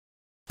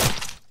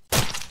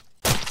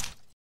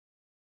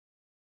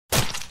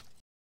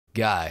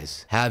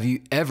Guys, have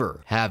you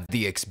ever had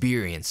the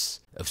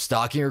experience of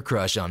stalking your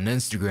crush on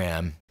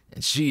Instagram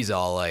and she's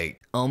all like,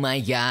 "Oh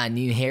my god,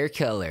 new hair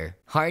color,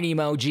 heart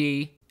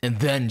emoji," and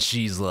then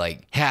she's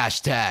like,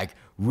 hashtag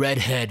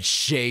redhead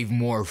shave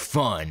more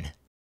fun.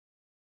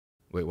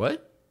 Wait,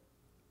 what?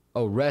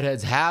 Oh,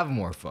 redheads have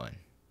more fun.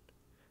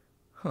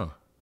 Huh.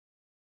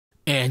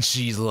 And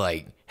she's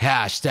like,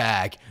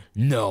 hashtag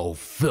no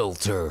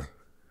filter.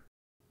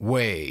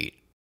 Wait.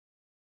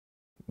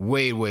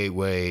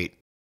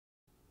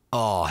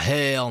 Oh,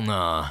 hell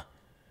nah.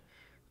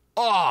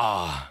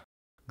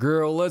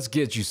 Girl, let's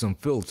get you some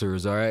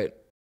filters, alright?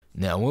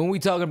 Now, when we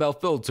talk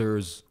about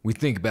filters, we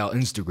think about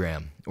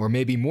Instagram. Or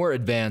maybe more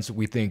advanced,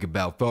 we think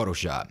about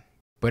Photoshop.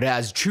 But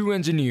as true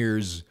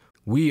engineers,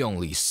 we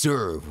only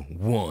serve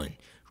one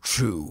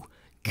true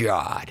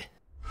God.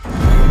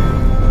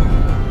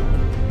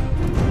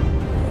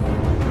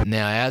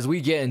 Now, as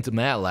we get into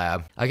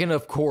MATLAB, I can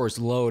of course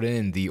load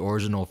in the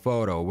original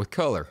photo with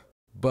color.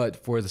 But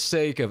for the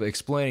sake of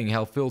explaining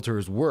how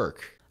filters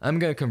work, I'm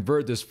going to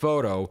convert this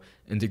photo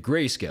into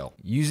grayscale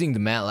using the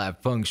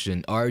MATLAB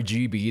function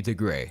RGB to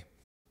gray.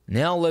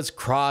 Now let's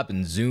crop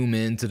and zoom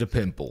into the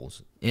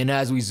pimples. And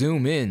as we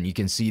zoom in, you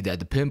can see that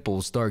the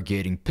pimples start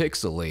getting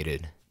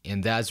pixelated.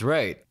 And that's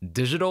right,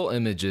 digital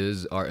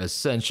images are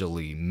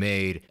essentially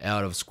made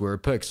out of square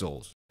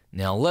pixels.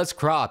 Now let's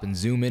crop and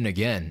zoom in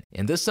again,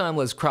 and this time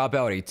let's crop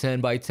out a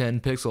 10 by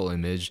 10 pixel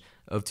image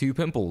of two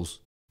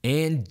pimples.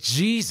 And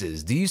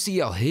Jesus, do you see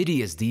how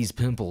hideous these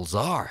pimples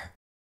are?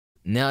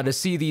 Now to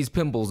see these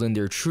pimples in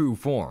their true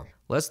form,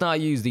 let's not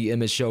use the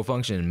image show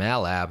function in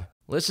MATLAB.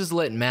 Let's just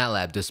let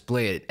MATLAB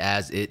display it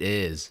as it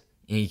is.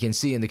 And you can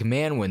see in the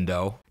command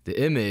window, the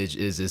image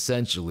is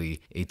essentially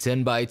a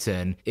 10 by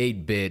 10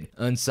 8-bit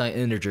unsigned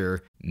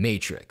integer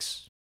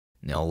matrix.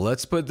 Now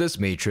let's put this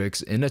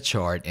matrix in a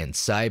chart and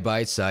side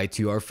by side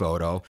to our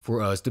photo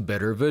for us to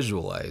better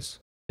visualize.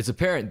 It's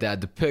apparent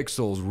that the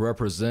pixels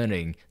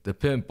representing the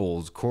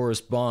pimples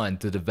correspond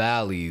to the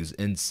values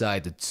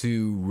inside the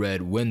two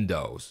red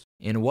windows,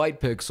 and white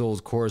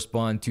pixels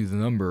correspond to the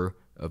number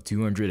of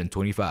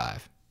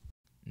 225.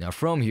 Now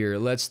from here,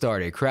 let's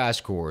start a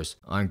crash course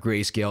on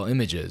grayscale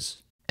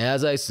images.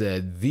 As I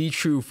said, the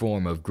true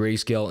form of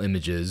grayscale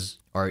images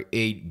are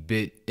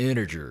 8-bit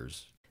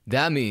integers.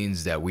 That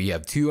means that we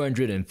have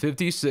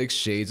 256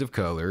 shades of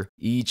color,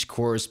 each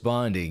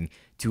corresponding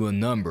to a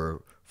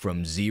number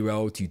from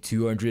 0 to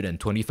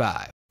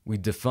 225. We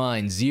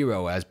define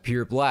 0 as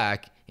pure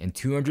black and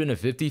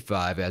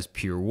 255 as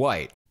pure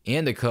white.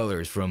 And the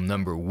colors from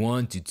number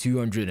 1 to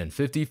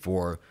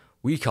 254,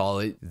 we call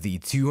it the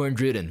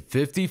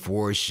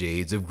 254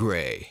 shades of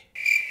gray.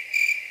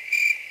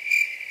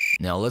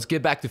 Now let's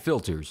get back to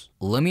filters.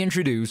 Let me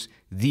introduce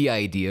the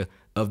idea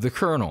of the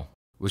kernel,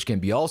 which can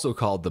be also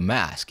called the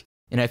mask.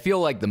 And I feel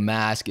like the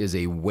mask is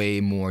a way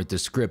more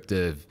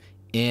descriptive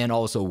and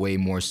also way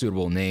more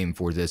suitable name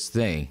for this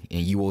thing, and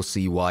you will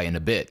see why in a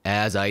bit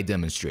as I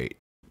demonstrate.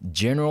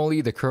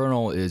 Generally, the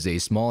kernel is a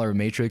smaller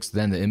matrix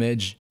than the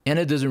image, and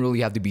it doesn't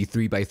really have to be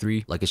 3 by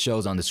 3 like it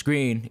shows on the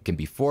screen. It can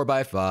be 4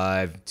 by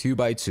 5, 2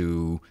 by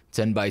 2,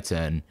 10 by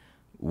 10,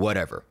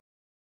 whatever.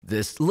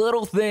 This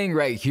little thing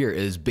right here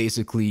is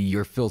basically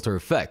your filter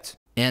effect,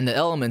 and the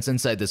elements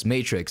inside this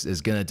matrix is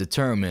going to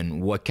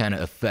determine what kind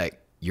of effect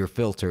your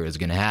filter is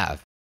going to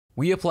have.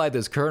 We apply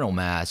this kernel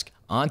mask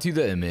onto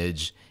the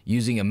image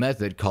using a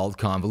method called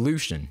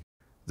convolution.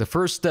 The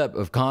first step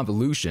of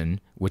convolution,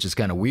 which is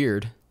kind of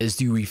weird, is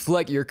to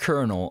reflect your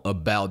kernel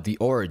about the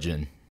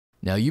origin.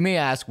 Now you may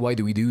ask, why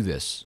do we do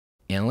this?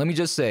 And let me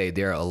just say,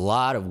 there are a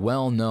lot of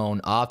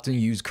well-known, often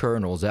used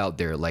kernels out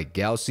there like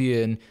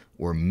Gaussian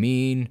or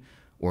mean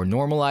or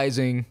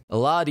normalizing. A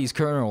lot of these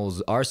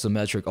kernels are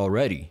symmetric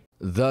already,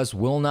 thus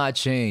will not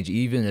change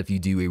even if you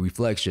do a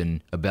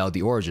reflection about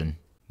the origin.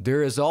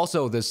 There is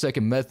also the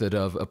second method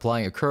of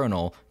applying a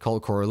kernel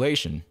called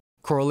correlation.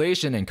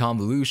 Correlation and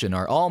convolution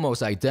are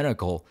almost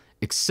identical,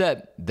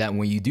 except that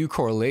when you do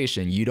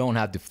correlation, you don't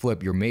have to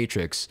flip your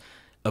matrix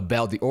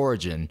about the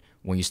origin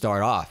when you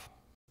start off.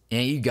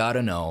 And you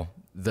gotta know,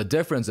 the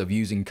difference of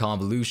using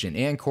convolution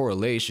and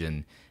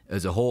correlation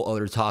is a whole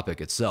other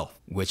topic itself,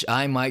 which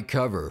I might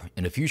cover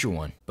in a future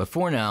one. But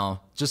for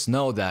now, just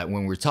know that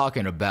when we're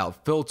talking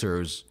about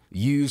filters,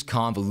 use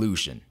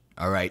convolution.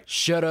 Alright,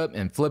 shut up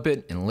and flip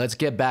it, and let's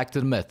get back to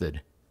the method.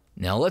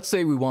 Now let's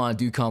say we want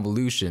to do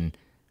convolution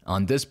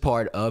on this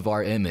part of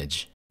our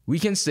image. We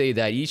can say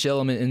that each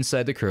element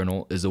inside the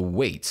kernel is a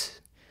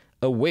weight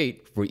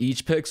for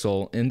each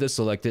pixel in the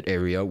selected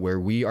area where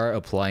we are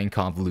applying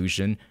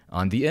convolution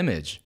on the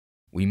image.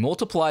 We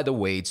multiply the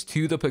weights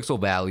to the pixel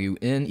value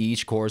in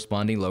each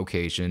corresponding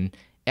location,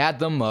 add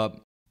them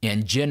up,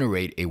 and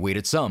generate a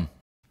weighted sum.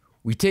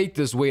 We take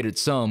this weighted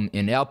sum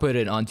and output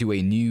it onto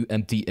a new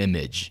empty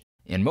image.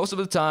 And most of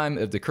the time,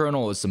 if the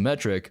kernel is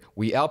symmetric,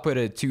 we output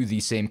it to the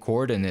same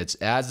coordinates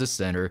as the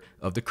center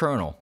of the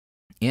kernel.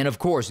 And of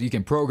course, you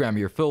can program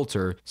your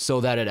filter so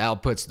that it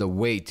outputs the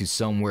weight to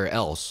somewhere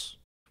else.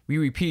 We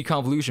repeat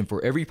convolution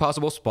for every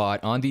possible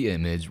spot on the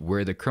image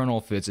where the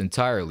kernel fits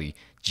entirely,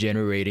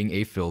 generating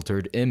a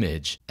filtered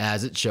image,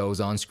 as it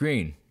shows on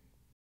screen.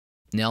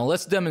 Now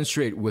let's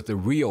demonstrate with the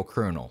real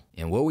kernel,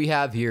 and what we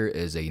have here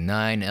is a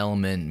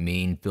 9-element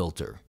mean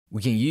filter.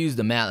 We can use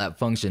the MATLAB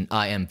function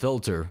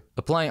imFilter,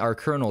 applying our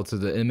kernel to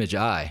the image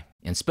I,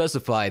 and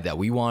specify that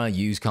we want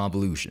to use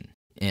convolution.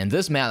 And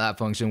this MATLAB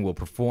function will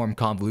perform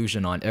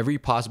convolution on every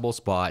possible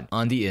spot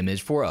on the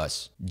image for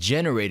us,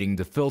 generating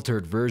the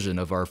filtered version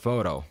of our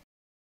photo.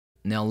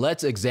 Now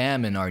let's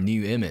examine our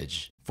new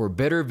image. For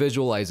better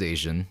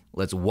visualization,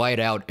 let's white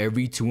out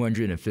every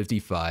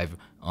 255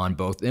 on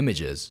both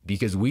images,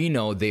 because we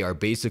know they are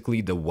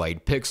basically the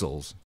white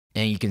pixels.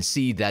 And you can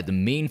see that the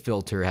main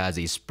filter has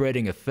a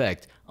spreading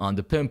effect on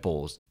the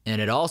pimples,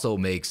 and it also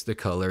makes the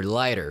color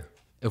lighter.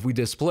 If we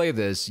display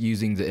this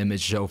using the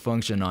image show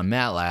function on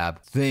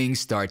MATLAB,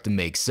 things start to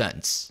make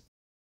sense.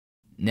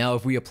 Now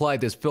if we apply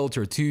this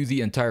filter to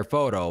the entire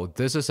photo,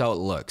 this is how it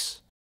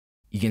looks.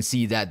 You can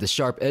see that the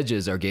sharp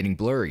edges are getting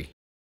blurry.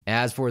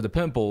 As for the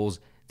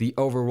pimples, the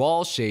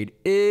overall shade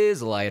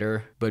is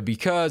lighter, but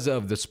because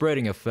of the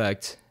spreading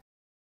effect,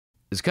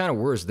 it's kind of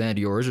worse than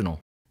the original.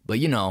 But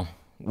you know,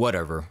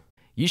 whatever.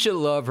 You should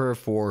love her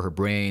for her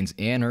brains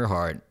and her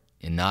heart,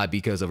 and not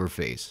because of her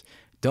face.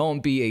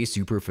 Don't be a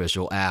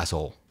superficial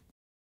asshole.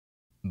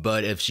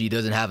 But if she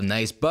doesn't have a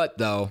nice butt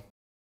though,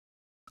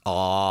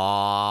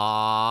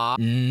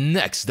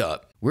 next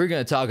up, we're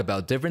going to talk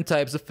about different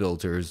types of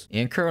filters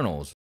and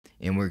kernels.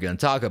 And we're going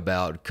to talk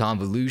about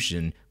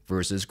convolution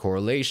versus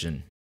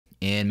correlation.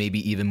 And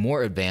maybe even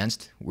more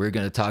advanced, we're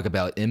going to talk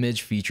about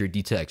image feature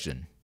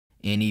detection.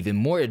 And even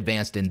more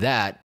advanced than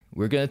that,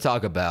 we're going to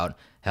talk about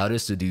how to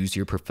seduce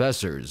your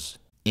professors.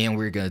 And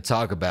we're going to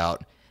talk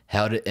about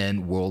how to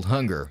end world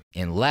hunger.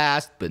 And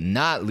last but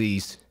not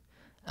least,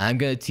 I'm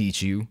going to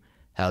teach you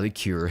how to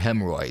cure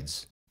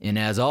hemorrhoids. And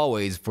as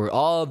always, for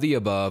all of the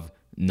above,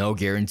 no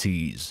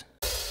guarantees.